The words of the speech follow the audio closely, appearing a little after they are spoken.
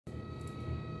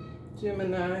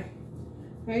Gemini.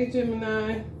 Hey,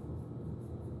 Gemini.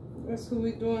 That's who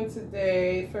we doing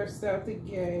today. First out the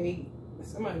gate.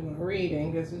 Somebody want a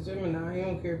reading. This is Gemini. I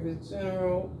don't care if it's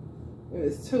general. If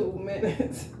it's 2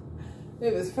 minutes.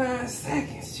 If it's 5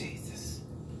 seconds. Jesus.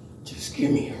 Just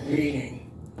give me a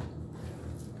reading.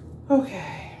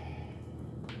 Okay.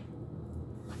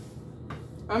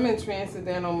 I'm in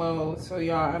transcendental mode. So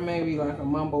y'all, I may be like a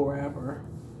mumble rapper.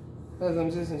 Because I'm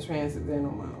just in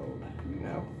transcendental mode. You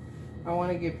know. I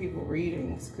want to give people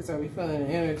readings. Because I be feeling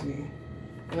the energy.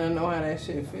 And I know how that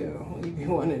shit feel. When you be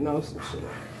wanting to know some shit.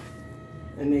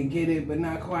 And they get it, but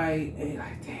not quite. And you're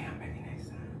like, damn, maybe next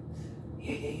time.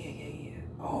 Yeah.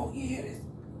 Oh, yeah. This,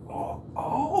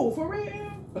 oh, for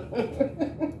real?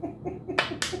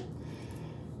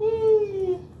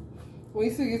 We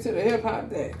still get to the hip hop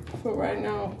deck for right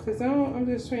now. Because I'm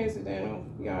just transcendental.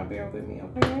 Y'all bear with me,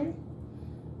 okay?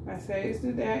 I say it's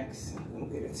the decks. I'm going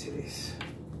to get into this.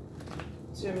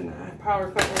 Gemini,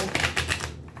 power couple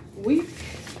week.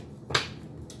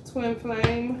 Twin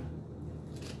flame.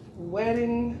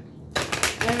 Wedding,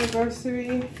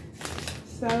 anniversary,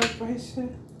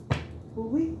 celebration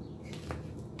week.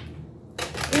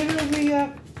 It'll be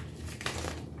up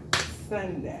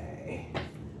Sunday.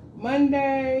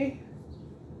 Monday,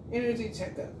 energy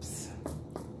checkups.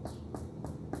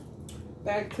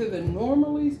 Back to the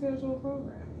normally scheduled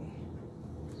programming.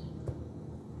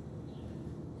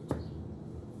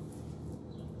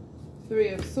 Three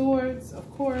of Swords, of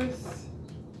course.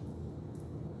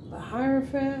 The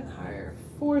Hierophant, higher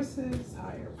forces,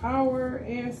 higher power,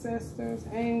 ancestors,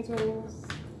 angels,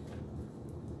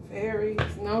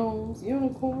 fairies, gnomes,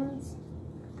 unicorns,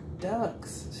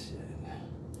 ducks, shit.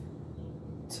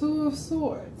 2 of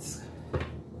Swords,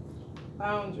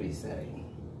 boundary setting.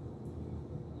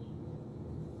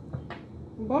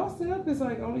 Bossing up is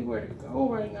like only where to go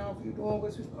right now if you're doing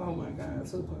what you, oh my God,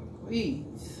 Tupac,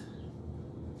 please.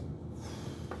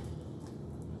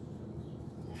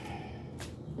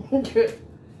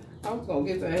 I was gonna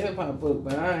get that hip hop book,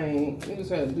 but I ain't. You just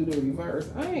had to do the reverse.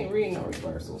 I ain't reading no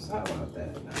reversals. How about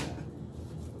that? Nah.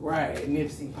 Right,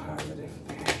 Nipsey positive.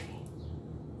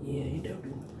 Yeah, you don't do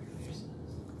no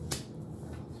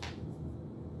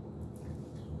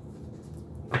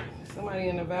reversals. Somebody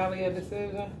in the valley of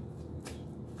decision.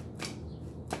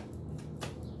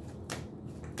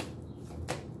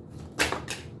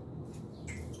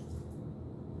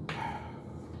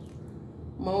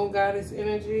 Moon goddess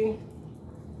energy.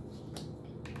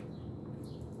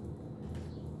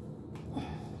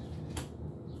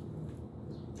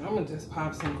 I'm gonna just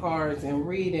pop some cards and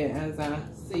read it as I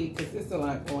see, because there's a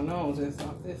lot going on just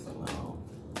off this alone.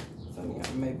 Some of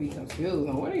y'all may be confused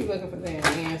on what are you looking for that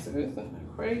answer. Isn't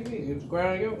that crazy? It's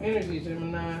ground your energy,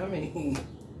 Gemini. I mean,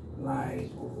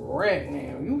 like, right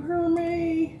now. You heard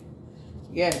me?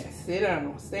 Yes, sit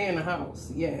down. Stay in the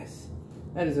house. Yes.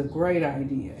 That is a great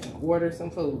idea. And order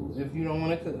some food if you don't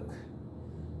want to cook.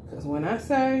 Because when I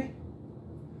say,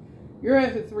 you're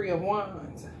at the 3 of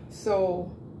Wands. So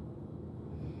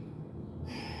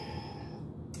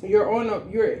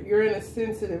you're in a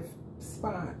sensitive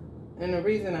spot. And the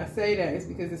reason I say that is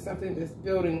because it's something that's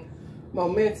building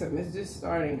momentum. It's just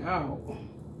starting out.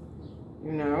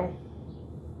 You know?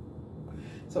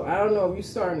 So I don't know if you're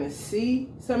starting to see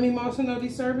some emotional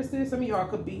disturbances. Some of y'all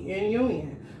could be in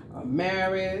union. A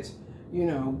marriage, you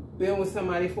know, been with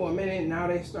somebody for a minute, now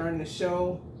they're starting to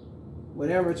show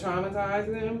whatever traumatized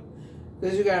them.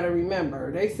 Because you got to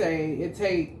remember, they say it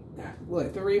takes,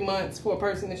 what, 3 months for a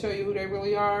person to show you who they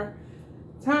really are?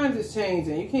 Times is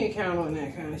changing. You can't count on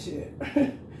that kind of shit.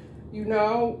 You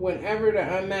know, whenever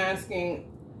the unmasking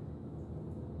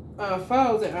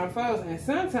unfolds, it unfolds. And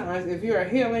sometimes, if you're a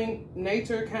healing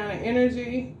nature kind of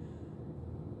energy,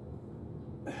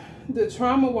 the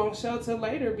trauma won't show till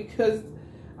later because,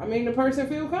 I mean, the person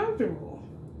feel comfortable.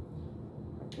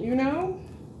 You know?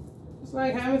 It's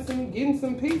like getting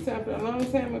some peace after a long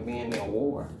time of being in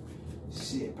war.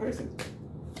 Shit, person.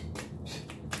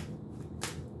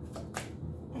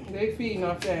 They feeding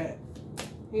off that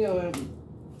healing,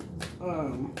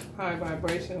 high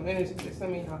vibrational energy that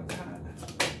some of y'all got.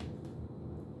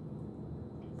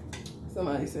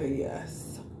 Somebody say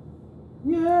yes.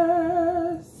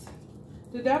 Yes.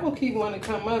 The devil keep wanting to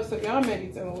come up, so y'all may be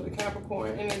dealing with the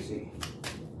Capricorn energy.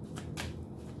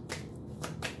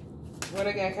 Well,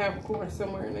 they got Capricorn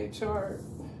somewhere in their chart.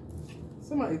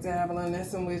 Somebody dabbling in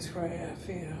some witchcraft,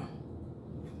 yeah.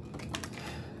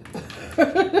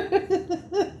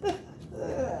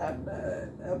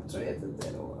 I'm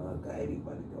transcendental. Okay,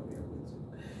 anybody go there with you.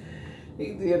 He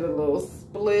did a little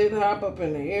split, hop up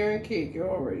in the air and kick. You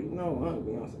already know I'm gonna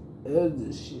be on some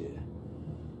other shit.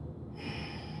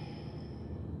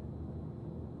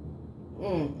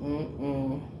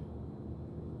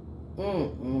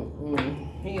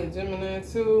 He a Gemini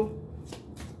too.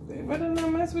 They better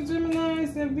not mess with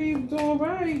Geminis that be doing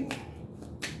right.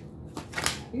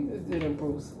 He just did a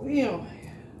Bruce Lee on my ass.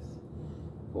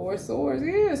 4 swords.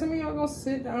 Yeah, some of y'all gonna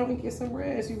sit down and get some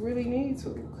rest. You really need to.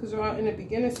 Because y'all in the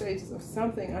beginning stages of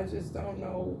something. I just don't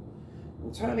know.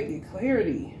 I'm trying to get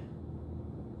clarity.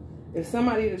 If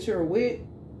somebody that you're with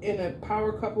in a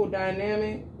power couple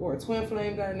dynamic or a twin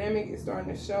flame dynamic is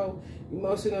starting to show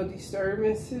emotional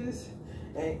disturbances,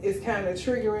 and it's kind of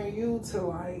triggering you to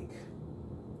like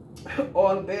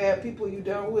all the bad people you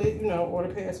dealt with, you know, or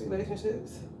the past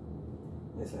relationships.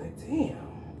 It's like, damn,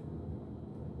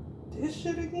 this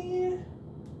shit again?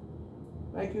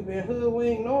 Like you've been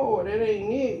hoodwinked? No, that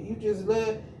ain't it. You just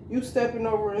love, you stepping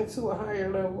over into a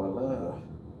higher level of love.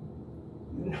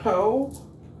 You know?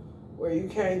 Where you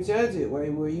can't judge it, where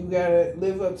you gotta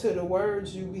live up to the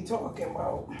words you be talking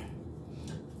about.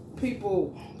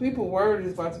 People word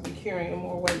is about to be carrying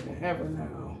more weight than ever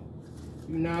now.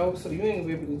 You know? So you ain't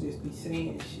gonna be able to just be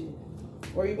saying shit.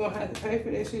 Or you're gonna have to pay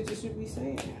for that shit that you be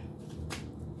saying.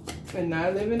 And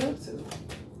not living up to.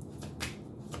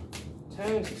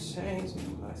 Times is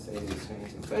changing. I say it's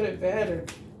changing for the better.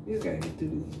 You just gotta get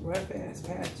through these rough ass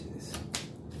patches.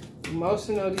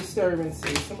 Emotional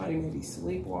disturbances. Somebody may be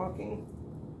sleepwalking.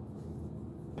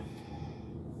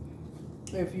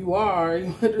 If you are,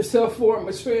 you under some form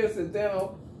of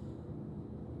transcendental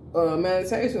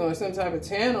meditation or some type of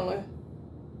channeling.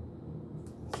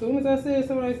 As soon as I said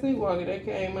somebody sleepwalking, that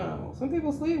came out. Some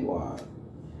people sleepwalk.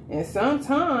 And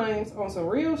sometimes, on some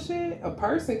real shit, a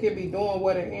person can be doing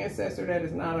what an ancestor that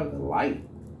is not of the light,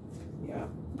 yeah,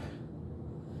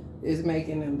 is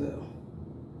making them do.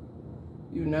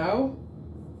 You know?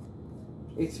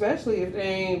 Especially if they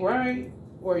ain't right.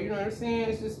 Or, you know what I'm saying?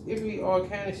 It's just, it be all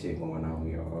kind of shit going on,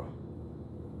 y'all.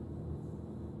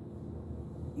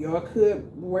 Y'all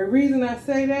could, the reason I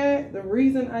say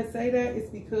that is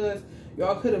because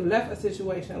y'all could have left a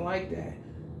situation like that,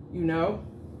 you know?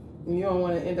 And you don't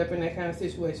want to end up in that kind of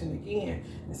situation again.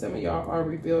 And some of y'all are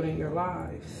rebuilding your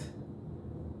lives.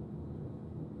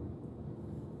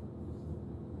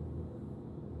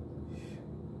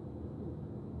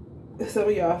 Some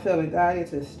of y'all feeling guided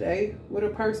to stay with a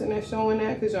person that's showing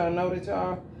that because y'all know that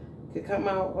y'all could come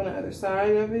out on the other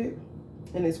side of it.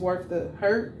 And it's worth the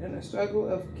hurt and the struggle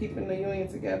of keeping the union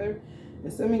together.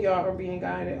 And some of y'all are being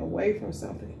guided away from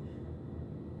something.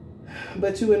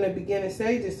 But you in the beginning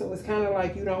stages, so it's kind of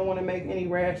like you don't want to make any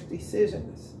rash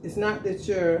decisions. It's not that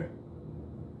you're,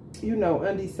 you know,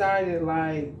 undecided,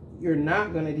 like you're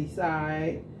not going to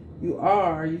decide. You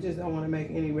are. You just don't want to make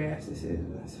any rash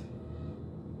decisions.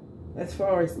 As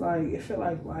far as like, it feel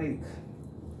like,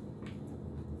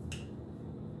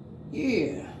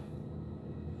 yeah.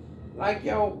 Like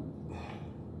y'all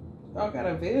got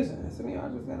a vision. Some of y'all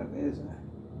just got a vision.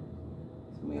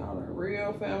 Some of y'all are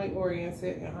real family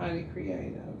oriented and highly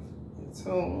creative, in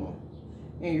tune,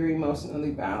 and you're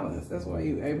emotionally balanced. That's why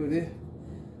you're able to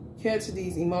catch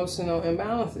these emotional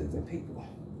imbalances in people.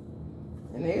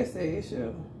 And they say it's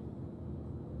you.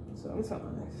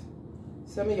 Sometimes.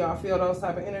 Some of y'all feel those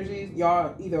type of energies.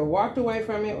 Y'all either walked away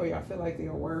from it or y'all feel like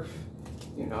they're worth,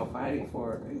 you know, fighting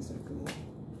for it, basically.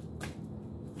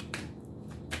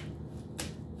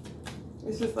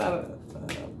 It's just not a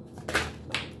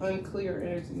unclear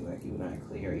energy, like you're not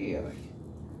clear. Yeah,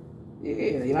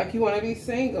 like you want to be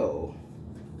single.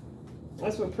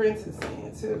 That's what Prince is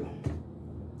saying too.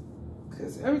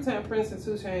 Because every time Prince and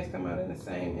 2 Chainz come out in the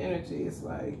same energy, it's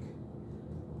like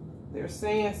they're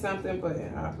saying something but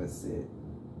in opposite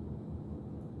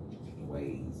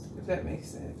ways, if that makes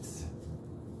sense.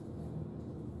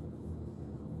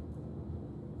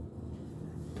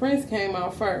 Prince came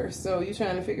out first, so you're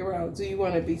trying to figure out, do you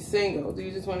want to be single? Do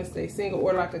you just want to stay single,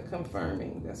 or like a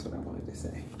confirming? That's what I wanted to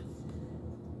say.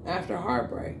 After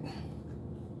heartbreak.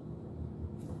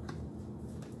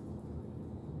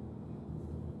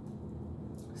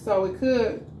 So it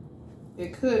could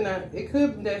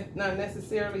not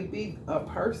necessarily be a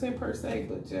person per se,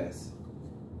 but just,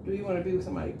 do you want to be with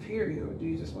somebody, period, or do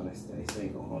you just want to stay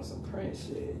single on some Prince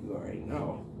shit? You already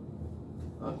know.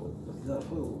 Uncle was the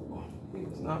fool. He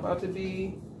was not about to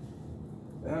be.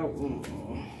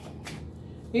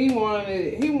 He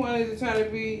wanted to try to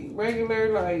be regular,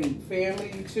 like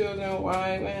family, children,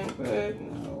 wife, man, but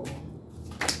no.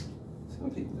 Some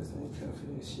people just ain't cut for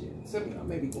this shit. Some of y'all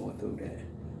may be going through that.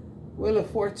 Wheel of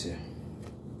Fortune.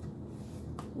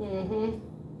 The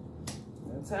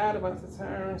tide about to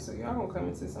turn, so y'all gonna come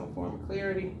into some form of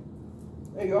clarity.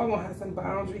 And y'all gonna have some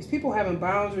boundaries. People having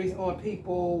boundaries on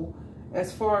people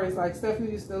as far as like stuff you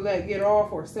used to let get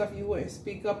off or stuff you wouldn't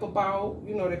speak up about,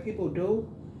 you know, that people do.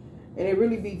 And it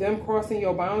really be them crossing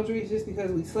your boundaries just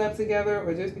because we slept together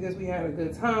or just because we had a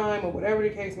good time or whatever the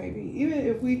case may be. Even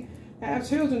if we have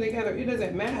children together, it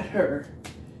doesn't matter.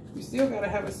 You still got to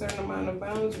have a certain amount of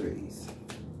boundaries.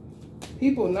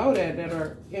 People know that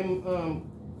are in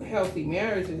healthy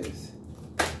marriages.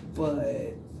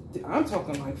 But I'm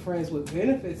talking like friends with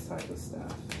benefits type of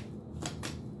stuff.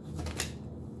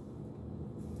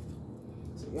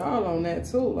 So y'all on that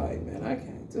too. Like, man, I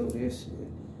can't do this shit.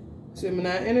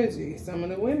 Gemini energy. Some of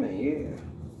the women, yeah.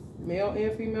 Male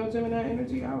and female Gemini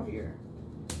energy out here.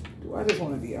 Do I just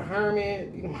want to be a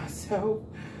hermit, be to myself,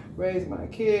 raise my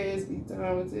kids, be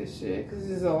done with this shit? Because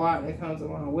there's a lot that comes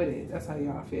along with it. That's how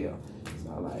y'all feel.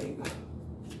 So, like,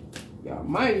 y'all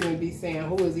might even be saying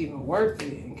who is even worth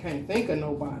it and can't think of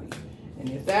nobody. And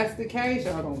if that's the case,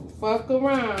 y'all gonna fuck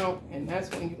around, and that's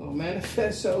when you're gonna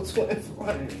manifest your twin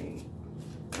flame.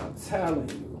 I'm telling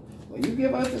you. When you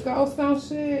give us the ghost on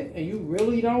shit and you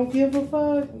really don't give a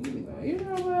fuck, you be like, you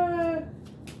know what?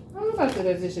 I'm about to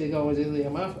let this shit go and just live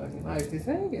my fucking life. This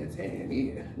ain't got 10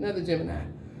 years. Another Gemini.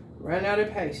 Run out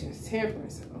of patience.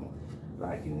 Temperance. So,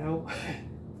 like, you know,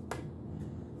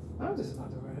 I'm just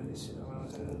about to run this shit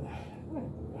around.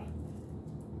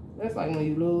 That's like when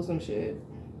you lose some shit.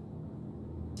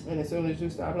 And as soon as you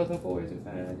stop looking for it, you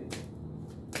find it.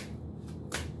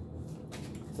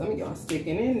 Some of y'all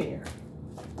sticking in there.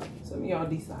 Some of y'all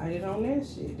decided on that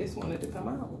shit. Just wanted to come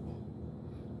out.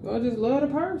 Y'all just love the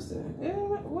person. Yeah,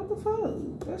 what the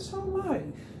fuck? That's your life.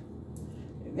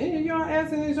 And then y'all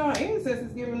asking, is y'all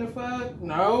ancestors giving a fuck?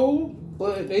 No.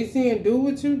 But they saying do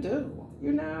what you do.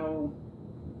 You know?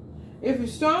 If you're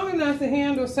strong enough to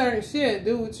handle certain shit,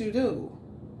 do what you do.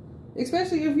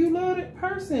 Especially if you love that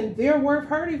person. They're worth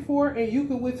hurting for and you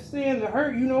can withstand the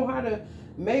hurt. You know how to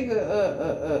make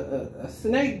a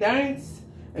snake dance.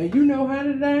 And you know how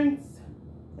to dance,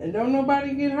 and don't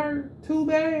nobody get hurt too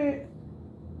bad,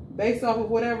 based off of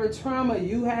whatever trauma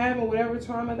you have and whatever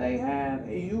trauma they have,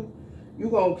 and you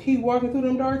gonna keep walking through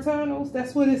them dark tunnels.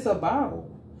 That's what it's about.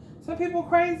 Some people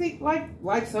crazy,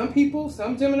 like some people,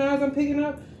 some Geminis I'm picking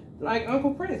up, like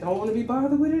Uncle Prince, don't want to be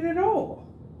bothered with it at all.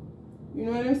 You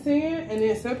know what I'm saying? And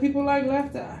then some people like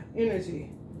Left Eye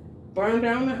energy, burn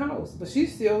down the house, but she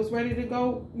still was ready to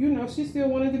go. You know, she still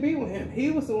wanted to be with him.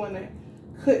 He was the one that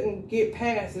couldn't get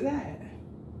past that.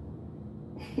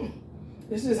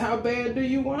 This is how bad do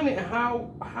you want it?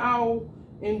 How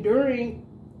enduring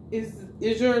is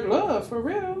your love for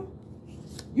real?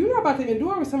 You're not about to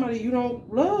endure with somebody you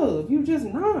don't love. You just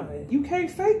not. You can't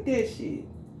fake that shit.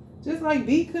 Just like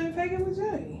B couldn't fake it with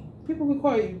Jay. People could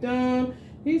call you dumb.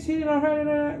 He cheated on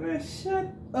her. Man,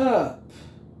 shut up.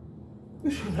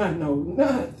 You should not know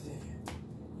nothing.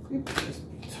 People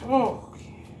just be talking.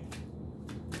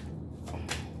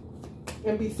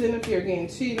 And be sitting up here getting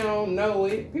cheated on, know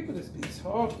it. People just be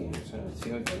talking, trying to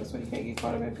tell you. That's why you can't get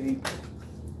caught up in people.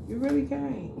 You really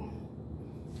can't.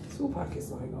 Tupac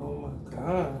is like, oh my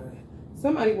God.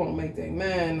 Somebody won't make their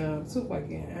mind up. Tupac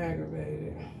getting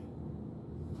aggravated.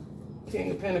 King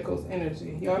of Pentacles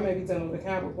energy. Y'all may be dealing with a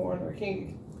Capricorn or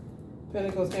King of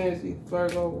Pentacles energy,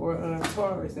 Virgo or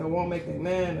Taurus that won't make their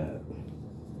mind up.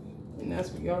 And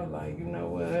that's what y'all like, you know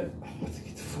what? Let's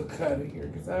get the fuck out of here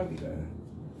because I'll be done.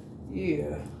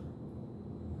 Yeah.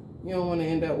 You don't want to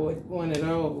end up with one of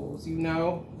those, you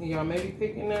know? And y'all may be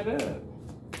picking that up.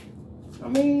 I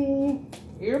mean,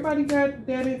 everybody got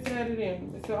that inside of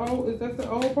them. That's an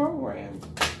old program.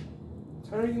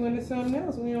 Turn you into something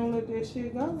else when you don't let that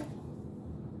shit go.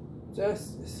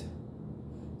 Justice.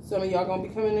 Some of y'all gonna be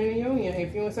coming in a union.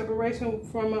 If you're in separation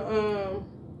from a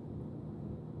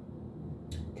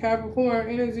Capricorn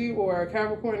energy or a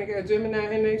Capricorn that got Gemini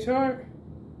in their chart,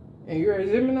 and you're a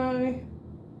Gemini,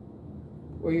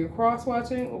 or you're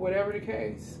cross-watching, or whatever the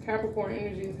case, Capricorn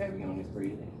energy is heavy on this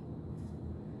breathing.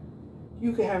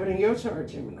 You can have it in your chart,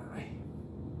 Gemini.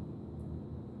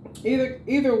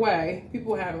 Either way,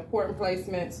 people have important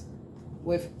placements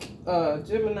with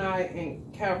Gemini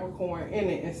and Capricorn in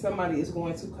it, and somebody is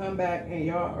going to come back, and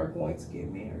y'all are going to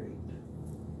get married.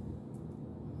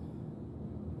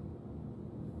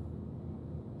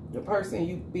 The person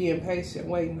you being patient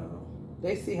waiting on.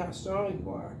 They see how strong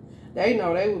you are. They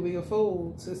know they would be a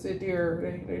fool to sit there.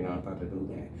 They're not about to do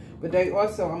that. But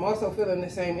I'm also feeling the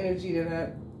same energy that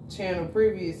I channeled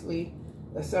previously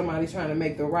of somebody trying to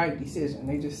make the right decision.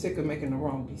 They just sick of making the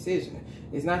wrong decision.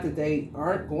 It's not that they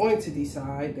aren't going to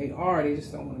decide. They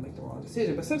just don't want to make the wrong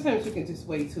decision. But sometimes you can just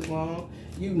wait too long.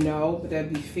 You know, but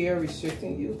that'd be fear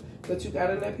restricting you. But you got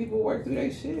to let people work through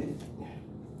their shit.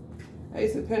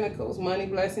 Ace of Pentacles, money,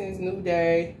 blessings, new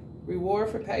day. reward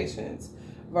for patience,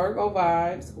 Virgo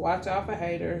vibes, watch out for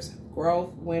haters,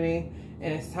 growth, winning,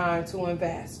 and it's time to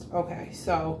invest. Okay,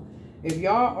 so if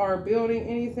y'all are building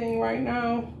anything right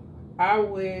now, I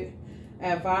would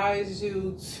advise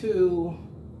you to,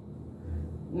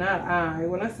 not I,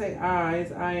 when I say I,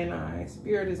 it's I and I.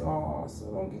 Spirit is all, so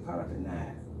don't get caught up in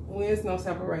that. There's no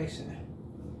separation.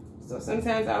 So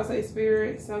sometimes I'll say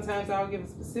spirit, sometimes I'll give a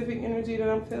specific energy that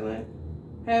I'm feeling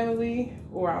heavily,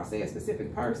 or I'll say a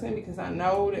specific person because I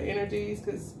know the energies,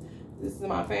 because this is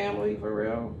my family for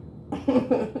real.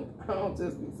 I don't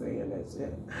just be saying that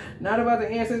shit. Not about the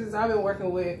ancestors I've been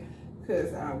working with,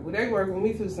 because they work with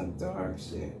me through some dark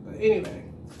shit. But anyway,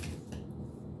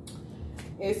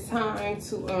 it's time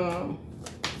to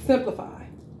simplify.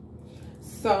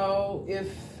 So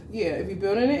if you're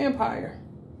building an empire,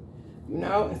 you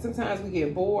know, and sometimes we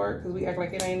get bored because we act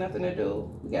like it ain't nothing to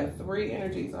do. We got 3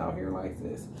 energies out here like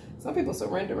this. Some people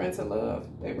surrender into love.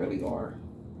 They really are.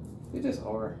 They just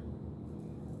are.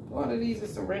 One of these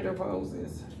is surrender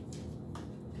poses.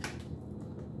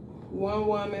 One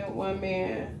woman, one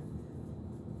man,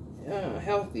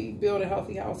 healthy, build a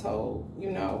healthy household,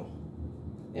 you know,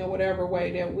 in whatever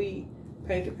way that we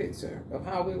paint a picture of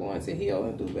how we're going to heal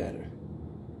and do better.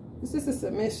 It's just a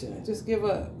submission. Just give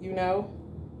up, you know.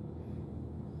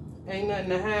 Ain't nothing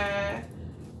to hide.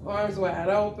 Arms wide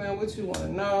open. What you want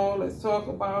to know. Let's talk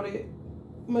about it.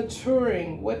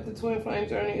 Maturing. What the twin flame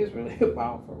journey is really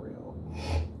about for real.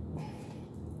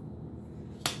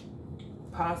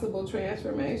 Possible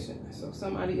transformation. So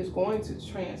somebody is going to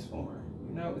transform.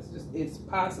 You know, it's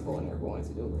possible and they're going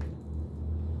to do it.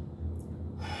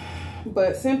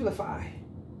 But simplify.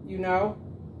 You know.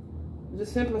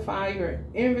 Just simplify your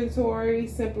inventory.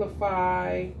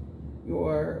 Simplify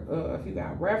your, if you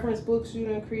got reference books you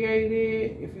done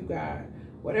created, if you got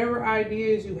whatever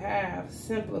ideas you have,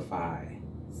 simplify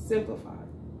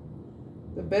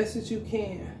the best that you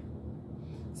can.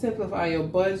 Simplify your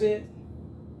budget,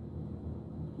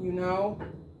 you know.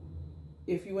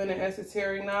 If you into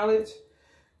esoteric knowledge,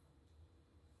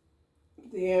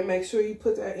 then make sure you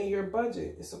put that in your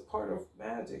budget. It's a part of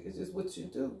magic. It's just what you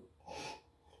do.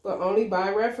 But only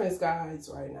buy reference guides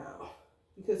right now,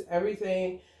 because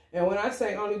everything. And when I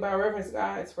say only buy reference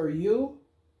guides for you,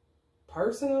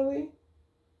 personally,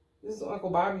 this is what Uncle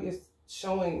Bobby is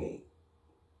showing me.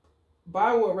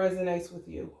 Buy what resonates with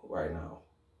you right now.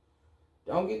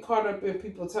 Don't get caught up in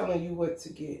people telling you what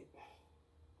to get.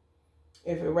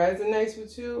 If it resonates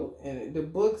with you and the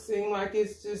book seems like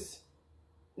it's just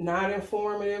not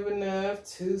informative enough,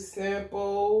 too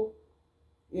simple,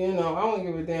 you know, I don't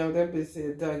give a damn if that bitch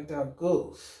said duck, duck,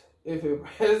 goose. If it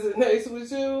resonates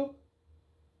with you,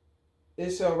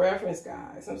 it's your reference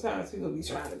guide. Sometimes people be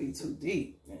trying to be too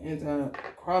deep and end up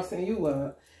crossing you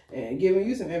up and giving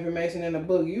you some information in a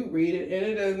book. You read it and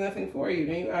it does nothing for you.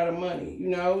 Then you out of money. You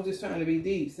know, just trying to be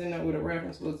deep. Sitting up with a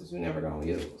reference book that you're never going to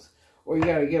use. Or you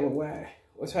got to give away.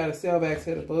 Or try to sell back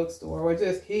to the bookstore. Or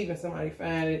just keeping somebody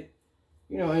find it,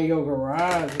 you know, in your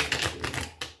garage.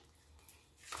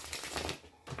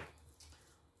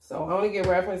 So I only get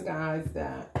reference guides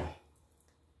that,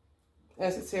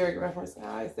 esoteric reference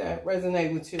guides that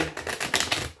resonate with you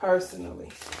personally.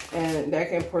 And that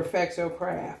can perfect your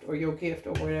craft or your gift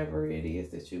or whatever it is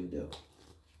that you do.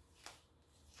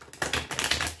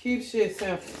 Keep shit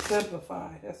simple.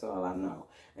 Simplify. That's all I know.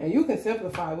 And you can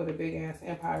simplify with a big ass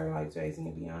empire like Jay-Z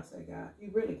and Beyonce got.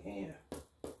 You really can.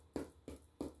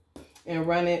 And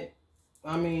run it,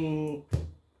 I mean,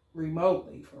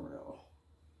 remotely for real.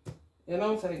 It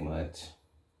don't take much.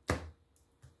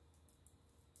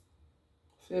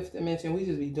 5th dimension, we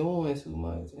just be doing too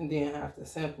much and then have to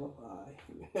simplify,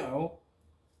 you know?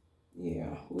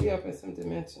 Yeah, we up in some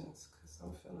dimensions because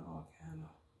I'm feeling all kind of.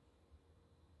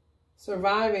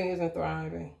 Surviving isn't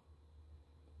thriving.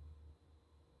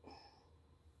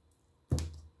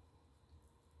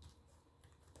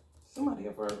 Somebody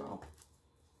a Virgo.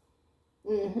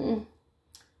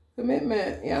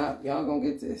 Commitment. Y'all gonna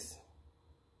get this.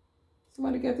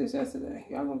 Somebody got this yesterday.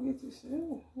 Y'all gonna get this.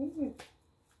 Yeah.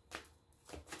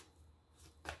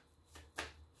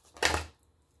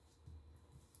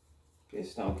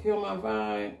 Bitch, don't kill my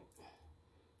vibe.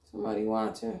 Somebody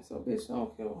watching, so bitch,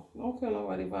 don't kill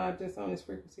nobody vibe that's on this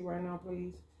frequency right now,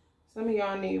 please. Some of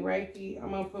y'all need Reiki.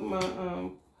 I'm gonna put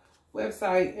my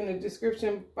website in the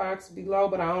description box below,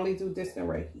 but I only do distant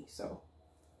Reiki, so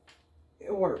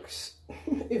it works.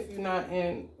 If you're not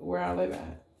in where I live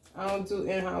at, I don't do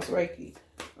in-house Reiki.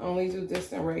 I only do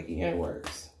distant Reiki, and it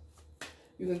works.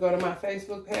 You can go to my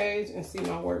Facebook page and see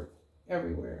my work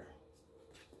everywhere.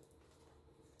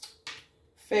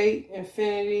 Fate,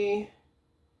 infinity,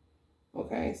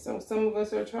 Okay, so some of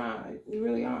us are tried. We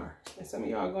really are. And some of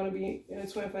y'all are going to be in a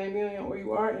twin flame union, or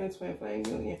you are in a twin flame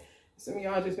union. Some of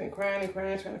y'all just been crying and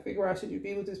crying, trying to figure out, should you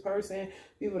be with this person?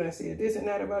 People that said this and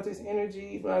that about this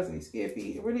energy, blah, blah,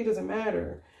 skippy. It really doesn't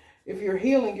matter. If you're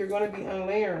healing, you're going to be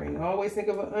unlayering. Always think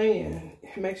of an onion.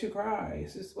 It makes you cry.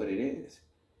 It's just what it is.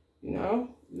 You know,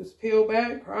 just peel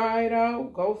back, cry it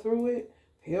out, go through it.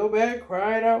 Peel back,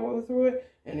 cry it out, go through it.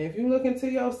 And if you look into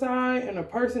your side and a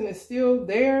person is still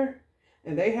there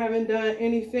and they haven't done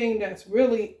anything that's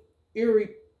really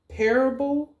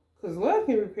irreparable, because love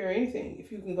can repair anything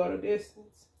if you can go the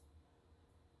distance.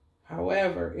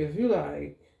 However, if you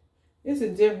like, it's a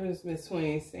difference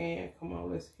between saying, come on,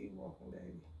 let's keep walking,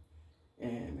 baby.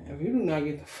 And man, if you do not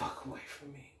get the fuck away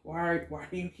from me, why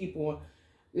do you keep on?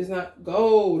 It's not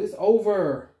gold, it's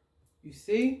over. You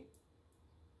see?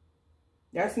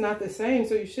 That's not the same.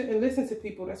 So you shouldn't listen to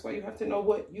people. That's why you have to know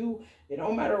it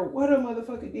don't matter what a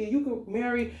motherfucker did. You could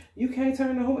marry, you can't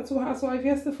turn a hoe into a housewife.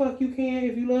 Yes, the fuck you can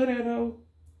if you love that hoe.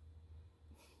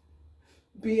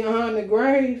 Beyond the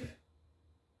grave.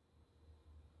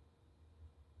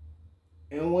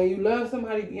 And when you love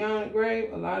somebody beyond the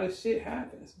grave, a lot of shit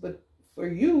happens. But for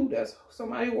you, that's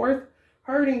somebody worth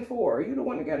hurting for. You're the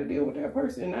one that got to deal with that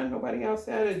person, not nobody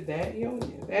outside of that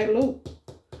union, that loop.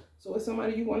 So it's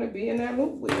somebody you want to be in that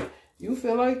loop with. You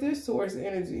feel like this towards the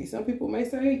energy. Some people may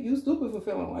say, you stupid for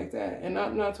feeling like that. And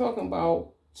I'm not talking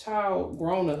about child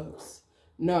grown-ups.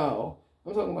 No,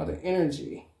 I'm talking about the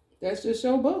energy. That's just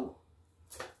your boo.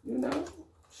 You know?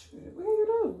 Shit, what do you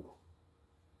do?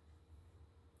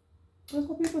 That's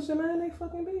what people should mind their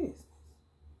fucking business.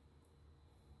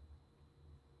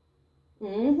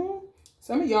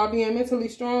 Some of y'all being mentally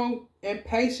strong and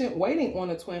patient waiting on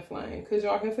a twin flame because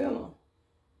y'all can feel them.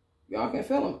 Y'all can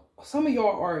feel them. Some of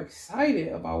y'all are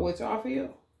excited about what y'all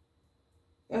feel.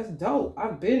 That's dope.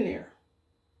 I've been there.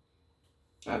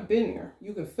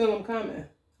 You can feel them coming.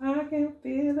 I can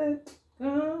feel it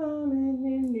coming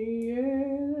in the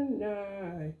air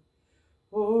tonight.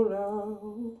 Oh,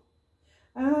 Lord.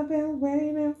 I've been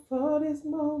waiting for this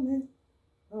moment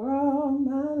for all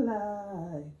my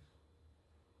life.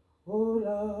 Oh,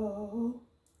 Lord.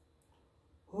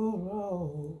 Oh,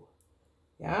 Lord.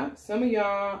 Yeah, some of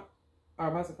y'all are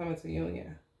about to come into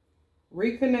union.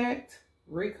 Reconnect,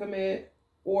 recommit,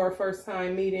 or first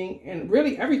time meeting. And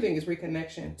really everything is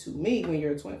reconnection to me when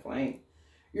you're a twin flame.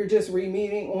 You're just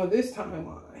re-meeting on this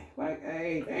timeline. Like,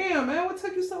 hey, damn, man, what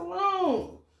took you so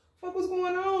long? What was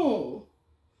going on?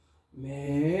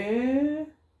 Man,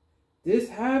 this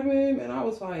happened, and I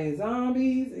was fighting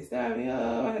zombies. They stabbed me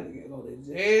up. I had to go to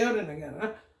jail. Then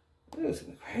there was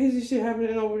some crazy shit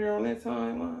happening over there on that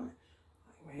timeline.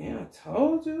 Like, man, I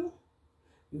told you.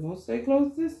 You're going to stay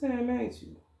close this time, ain't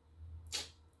you?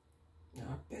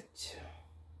 I bet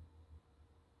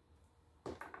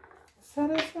you. That's how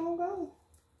that's going to go.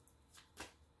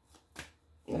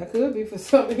 That could be for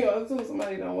some of y'all too.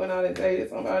 Somebody done went out and dated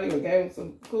somebody or gave them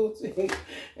some coochie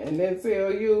and then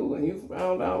tell you, and you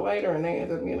found out later and they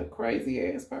end up being a crazy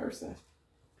ass person.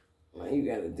 Well, you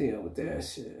got to deal with that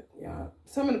shit. Yeah.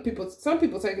 Some people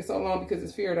take it so long because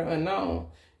it's fear of the unknown.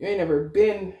 You ain't never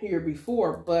been here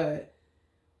before, but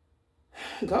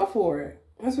go for it.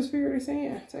 That's what Spirit is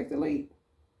saying. Take the leap.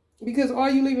 Because all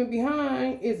you leaving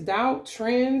behind is doubt,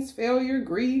 trends, failure,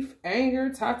 grief,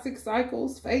 anger, toxic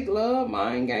cycles, fake love,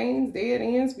 mind games, dead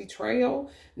ends, betrayal,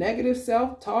 negative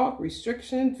self-talk,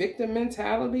 restriction, victim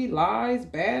mentality, lies,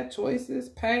 bad choices,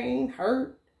 pain,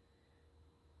 hurt.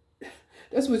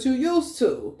 That's what you used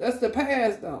to. That's the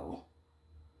past though.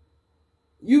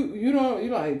 You're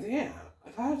like, damn,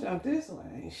 if I jump this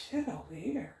way, ain't shit over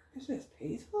here. It's just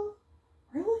peaceful?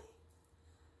 Really?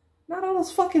 Not all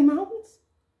those fucking mountains?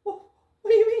 What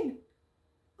do you mean?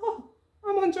 Oh,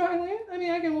 I'm on dry land. I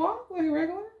mean, I can walk like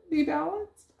regular, be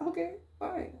balanced. Okay,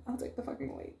 fine. I'll take the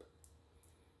fucking leap.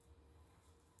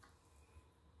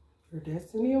 Your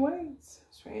destiny awaits.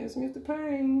 Transmute the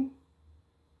pain.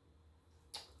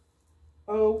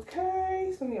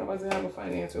 Okay, some of y'all must have a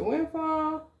financial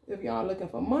windfall. If y'all looking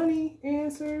for money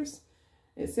answers,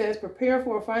 it says prepare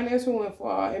for a financial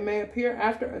windfall. It may appear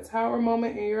after a tower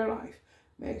moment in your life.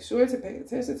 Make sure to pay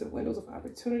attention to windows of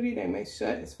opportunity. They may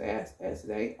shut as fast as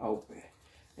they open.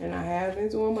 And I have been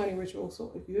doing money rituals.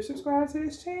 So if you're subscribed to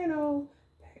this channel,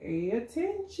 pay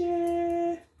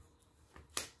attention.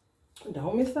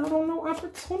 Don't miss out on no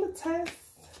opportunities.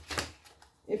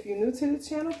 If you're new to the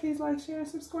channel, please like, share, and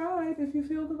subscribe if you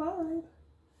feel the vibe.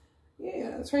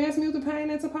 Yeah, transmute the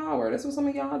pain into power. That's what some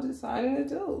of y'all deciding to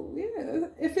do. Yeah,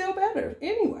 it feel better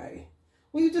anyway.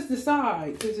 When you just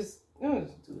decide to just do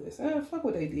this. Fuck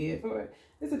what they did.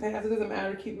 It's a past. It doesn't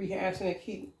matter. Keep rehashing it.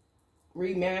 Keep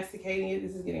remasticating it.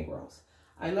 This is getting gross.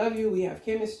 I love you. We have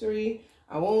chemistry.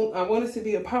 I want us to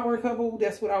be a power couple.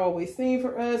 That's what I always seen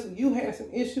for us. You had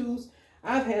some issues.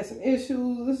 I've had some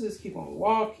issues. Let's just keep on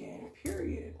walking.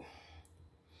 Period.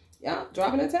 Yeah,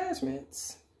 dropping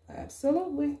attachments.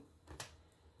 Absolutely.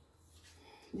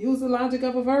 Use the logic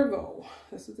of a Virgo.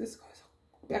 That's what this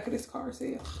back of this card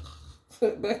says.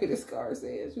 Back of this card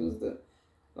says. Use the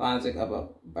logic of a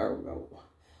Virgo.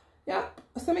 Yeah,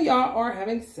 some of y'all are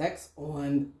having sex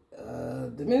on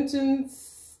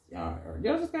dimensions. Y'all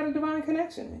just got a divine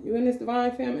connection. You in this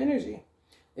divine femme energy.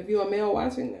 If you're a male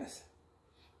watching this.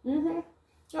 Y'all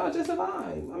just a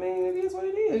vibe. I mean, it is what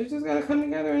it is. You just got to come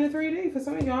together in the 3D for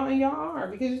some of y'all, and y'all are,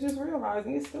 because you're just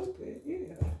realizing it's stupid.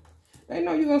 Yeah. They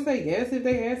know you're going to say yes if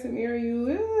they ask to marry you.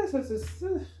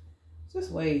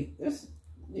 Just wait.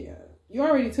 Yeah. You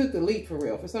already took the leap for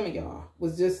real. For some of y'all,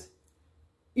 was just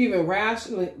even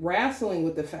wrestling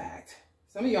with the fact.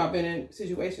 Some of y'all been in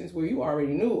situations where you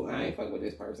already knew, I ain't fucking with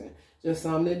this person. Just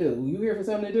something to do. You here for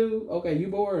something to do? Okay, you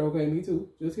bored? Okay, me too.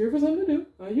 Just here for something to do.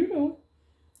 How you doing?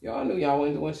 Y'all knew y'all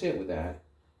wasn't doing shit with that.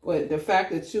 But the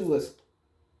fact that you was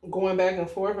going back and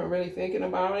forth and really thinking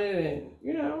about it and,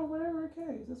 you know, whatever it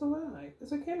case, it's a vibe.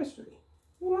 It's a chemistry.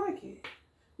 You like it.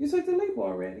 You took the leap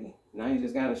already. Now you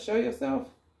just got to show yourself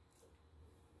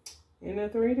in the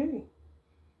 3D.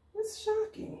 It's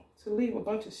shocking to leave a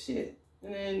bunch of shit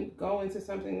and then go into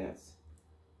something that's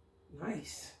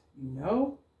nice, you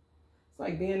know? It's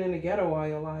like being in the ghetto all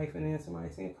your life and then somebody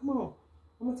saying, come on,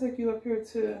 I'm going to take you up here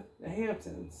to the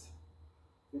Hamptons.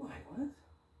 You're like, what?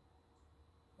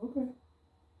 Okay.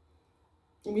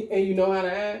 And you know how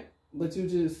to act, but you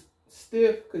just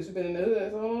stiff because you've been in the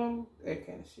hood so long. That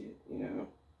kind of shit, you know?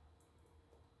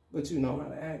 But you know how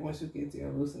to act once you get there,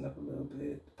 loosen up a little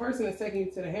bit. The person that's taking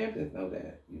you to the Hamptons know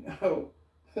that, you know?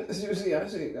 That's usually how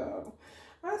shit go.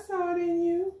 I saw it in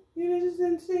you. You just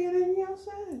didn't see it in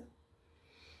yourself.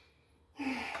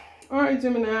 All right,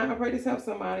 Gemini. I pray this helps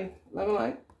somebody. Love and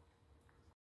light.